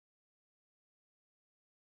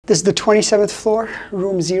This is the 27th floor,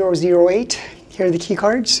 room 008. Here are the key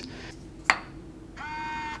cards.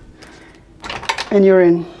 And you're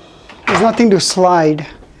in. There's nothing to slide.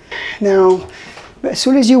 Now, as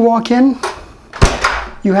soon as you walk in,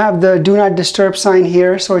 you have the do not disturb sign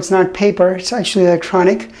here, so it's not paper, it's actually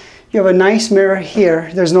electronic. You have a nice mirror here.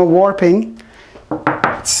 There's no warping.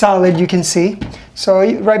 It's solid, you can see. So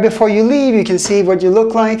right before you leave, you can see what you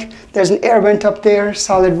look like. There's an air vent up there,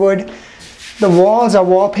 solid wood. The walls are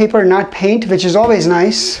wallpaper, not paint, which is always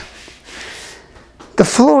nice. The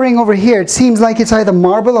flooring over here, it seems like it's either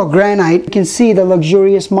marble or granite. You can see the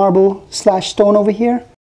luxurious marble / stone over here.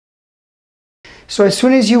 So as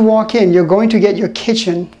soon as you walk in, you're going to get your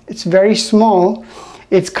kitchen. It's very small.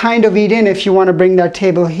 It's kind of eat in if you want to bring that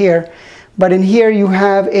table here. But in here you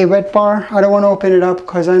have a wet bar. I don't want to open it up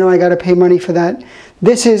because I know I got to pay money for that.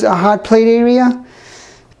 This is a hot plate area.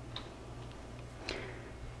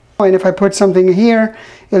 And if I put something here,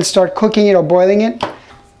 it'll start cooking it or boiling it.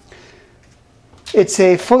 It's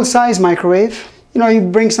a full-size microwave. You know, you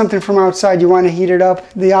bring something from outside, you want to heat it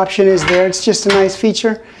up. The option is there. It's just a nice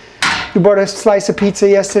feature. You bought a slice of pizza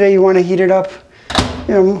yesterday, you want to heat it up.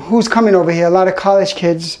 You know, who's coming over here? A lot of college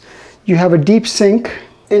kids. You have a deep sink.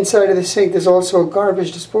 Inside of the sink, there's also a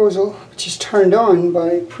garbage disposal, which is turned on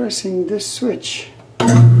by pressing this switch.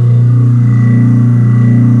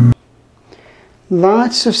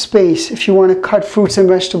 Lots of space if you want to cut fruits and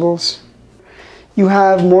vegetables. You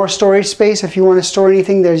have more storage space if you want to store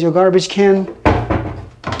anything. There's your garbage can.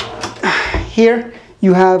 Here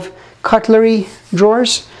you have cutlery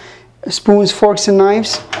drawers, spoons, forks, and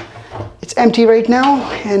knives. It's empty right now,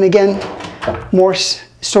 and again, more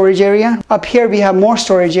storage area. Up here we have more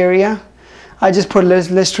storage area. I just put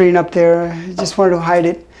Listerine up there. I just wanted to hide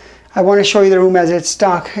it. I want to show you the room as it's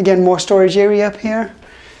stock. Again, more storage area up here.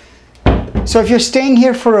 So if you're staying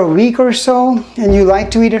here for a week or so and you like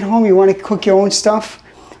to eat at home, you want to cook your own stuff,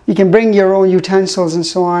 you can bring your own utensils and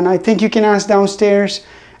so on. I think you can ask downstairs.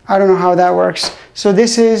 I don't know how that works. So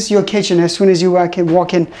this is your kitchen as soon as you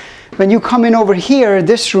walk in. When you come in over here,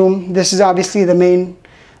 this room, this is obviously the main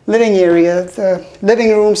living area, the living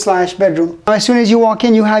room / bedroom. As soon as you walk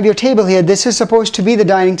in, you have your table here. This is supposed to be the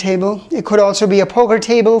dining table. It could also be a poker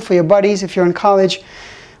table for your buddies if you're in college.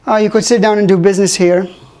 You could sit down and do business here.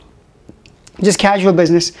 Just casual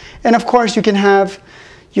business. And of course you can have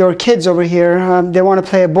your kids over here. They want to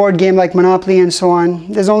play a board game like Monopoly and so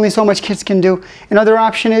on. There's only so much kids can do. Another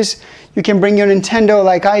option is you can bring your Nintendo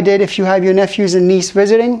like I did if you have your nephews and niece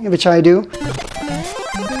visiting, which I do.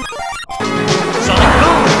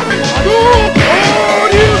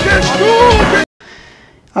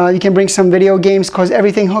 You can bring some video games because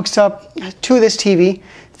everything hooks up to this TV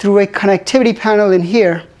through a connectivity panel in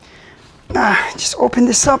here. Just open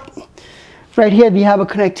this up. Right here we have a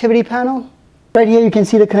connectivity panel. Right here you can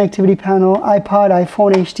see the connectivity panel, iPod,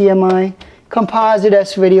 iPhone, HDMI, composite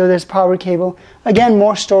S-video, there's power cable. Again,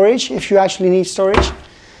 more storage if you actually need storage.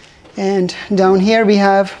 And down here we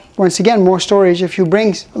have, once again, more storage if you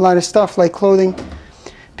bring a lot of stuff like clothing.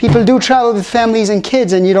 People do travel with families and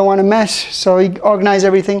kids and you don't want to mess, so you organize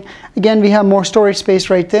everything. Again, we have more storage space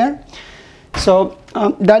right there. So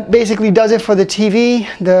that basically does it for the TV,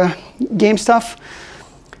 the game stuff.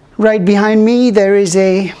 Right behind me there is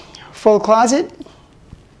a full closet.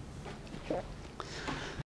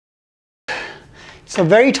 It's a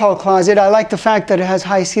very tall closet. I like the fact that it has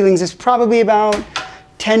high ceilings. It's probably about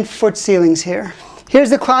 10-foot ceilings here.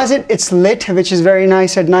 Here's the closet. It's lit, which is very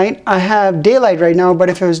nice at night. I have daylight right now, but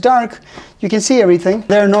if it was dark, you can see everything.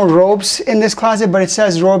 There are no robes in this closet, but it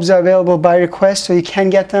says robes are available by request, so you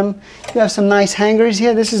can get them. You have some nice hangers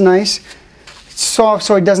here. This is nice. It's soft,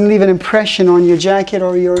 so it doesn't leave an impression on your jacket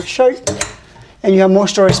or your shirt. And you have more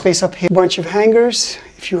storage space up here. A bunch of hangers.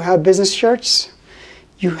 If you have business shirts,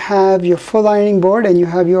 you have your full ironing board and you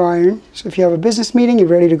have your iron. So if you have a business meeting, you're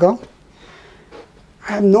ready to go.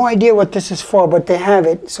 I have no idea what this is for, but they have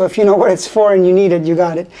it. So if you know what it's for and you need it, you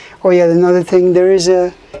got it. Oh yeah, another thing, there is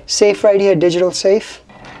a safe right here, digital safe.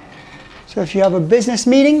 So if you have a business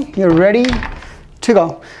meeting, you're ready to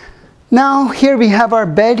go. Now here we have our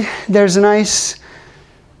bed. There's a nice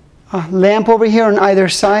lamp over here on either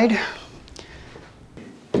side.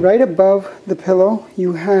 Right above the pillow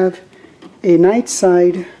you have a night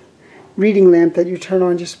side reading lamp that you turn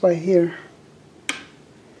on just by here.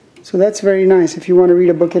 So that's very nice if you want to read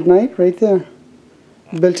a book at night, right there.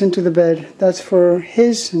 Built into the bed. That's for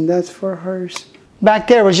his and that's for hers. Back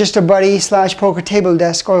there was just a buddy / poker table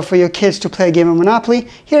desk or for your kids to play a game of Monopoly.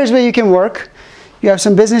 Here's where you can work. You have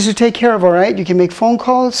some business to take care of, all right? You can make phone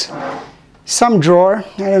calls, some drawer,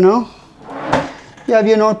 I don't know. You have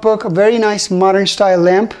your notebook, a very nice modern style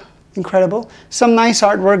lamp. incredible. Some nice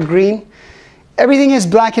artwork, green. Everything is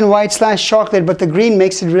black and white / chocolate, but the green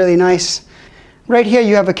makes it really nice. Right here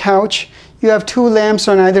you have a couch. You have 2 lamps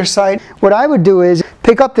on either side. What I would do is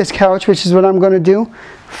pick up this couch, which is what I'm going to do,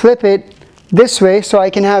 flip it this way so I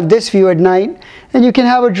can have this view at night, and you can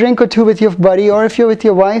have a drink or 2 with your buddy, or if you're with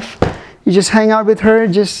your wife, you just hang out with her,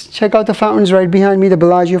 just check out the fountains right behind me, the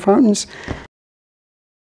Bellagio fountains.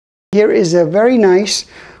 Here is a very nice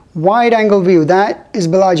wide angle view. That is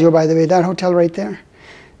Bellagio, by the way, that hotel right there.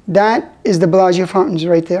 That is the Bellagio fountains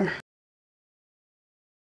right there.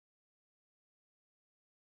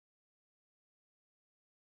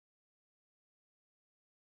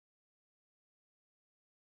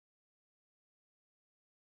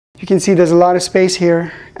 You can see there's a lot of space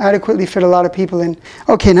here, adequately fit a lot of people in.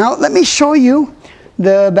 Okay, now let me show you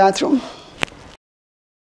the bathroom.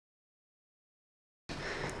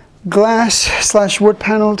 Glass / wood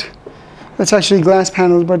paneled. It's actually glass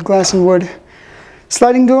paneled, but glass and wood.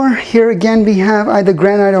 Sliding door. Here again we have either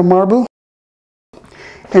granite or marble.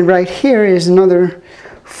 And right here is another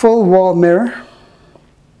full wall mirror.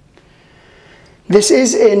 This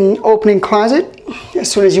is an opening closet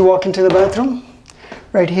as soon as you walk into the bathroom.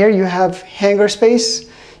 Right here you have hanger space. You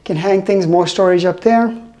can hang things, more storage up there.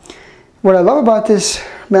 What I love about this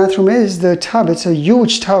bathroom is the tub. It's a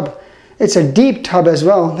huge tub. It's a deep tub as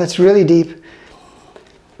well. That's really deep.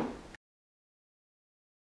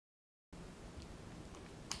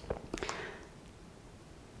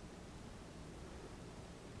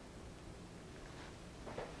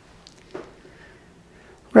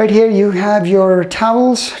 Right here you have your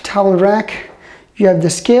towels, towel rack. You have the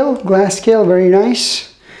scale, glass scale, very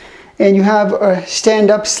nice. And you have a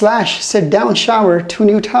stand-up / sit-down shower, 2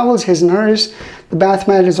 new towels, his and hers. The bath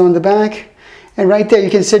mat is on the back. And right there you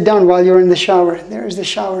can sit down while you're in the shower. There's the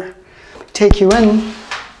shower. Take you in.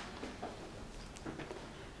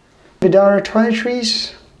 Vdara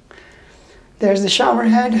toiletries. There's the shower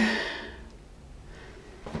head.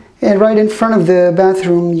 And right in front of the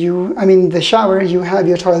bathroom, the shower, you have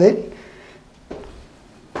your toilet.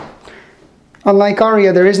 Unlike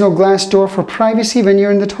Aria, there is no glass door for privacy when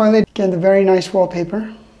you're in the toilet. Again, the very nice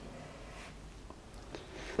wallpaper.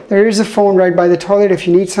 There is a phone right by the toilet if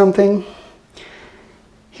you need something.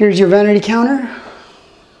 Here's your vanity counter.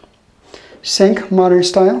 Sink, modern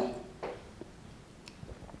style.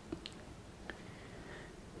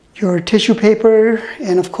 Your tissue paper,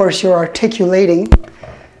 and of course your articulating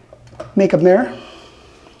makeup mirror.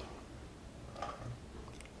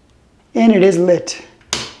 And it is lit,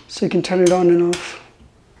 so you can turn it on and off.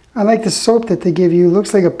 I like the soap that they give you. It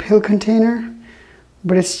looks like a pill container,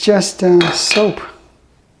 but it's just soap.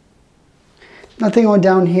 Nothing on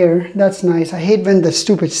down here. That's nice. I hate when the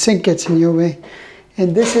stupid sink gets in your way.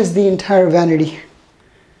 And this is the entire vanity.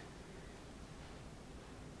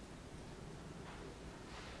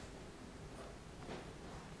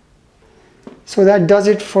 So that does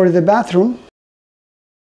it for the bathroom.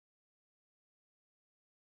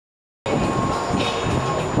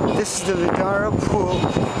 This is the Vdara pool.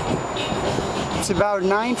 It's about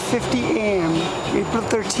 9:50 a.m. April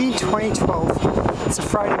 13, 2012. It's a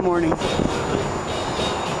Friday morning.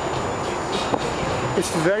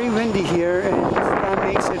 It's very windy here, and that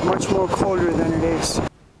makes it much more colder than it is.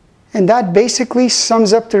 And that basically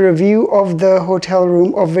sums up the review of the hotel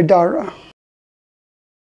room of Vdara.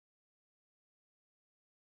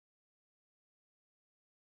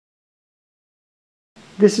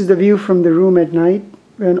 This is the view from the room at night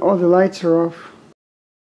when all the lights are off.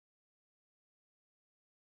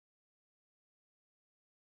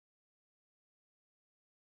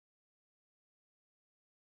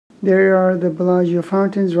 There are the Bellagio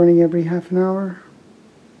fountains running every half an hour.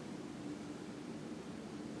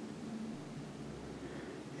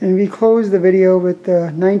 And we close the video with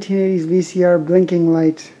the 1980s VCR blinking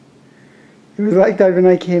light. It was like that when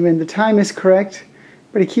I came in. The time is correct,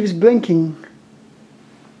 but it keeps blinking.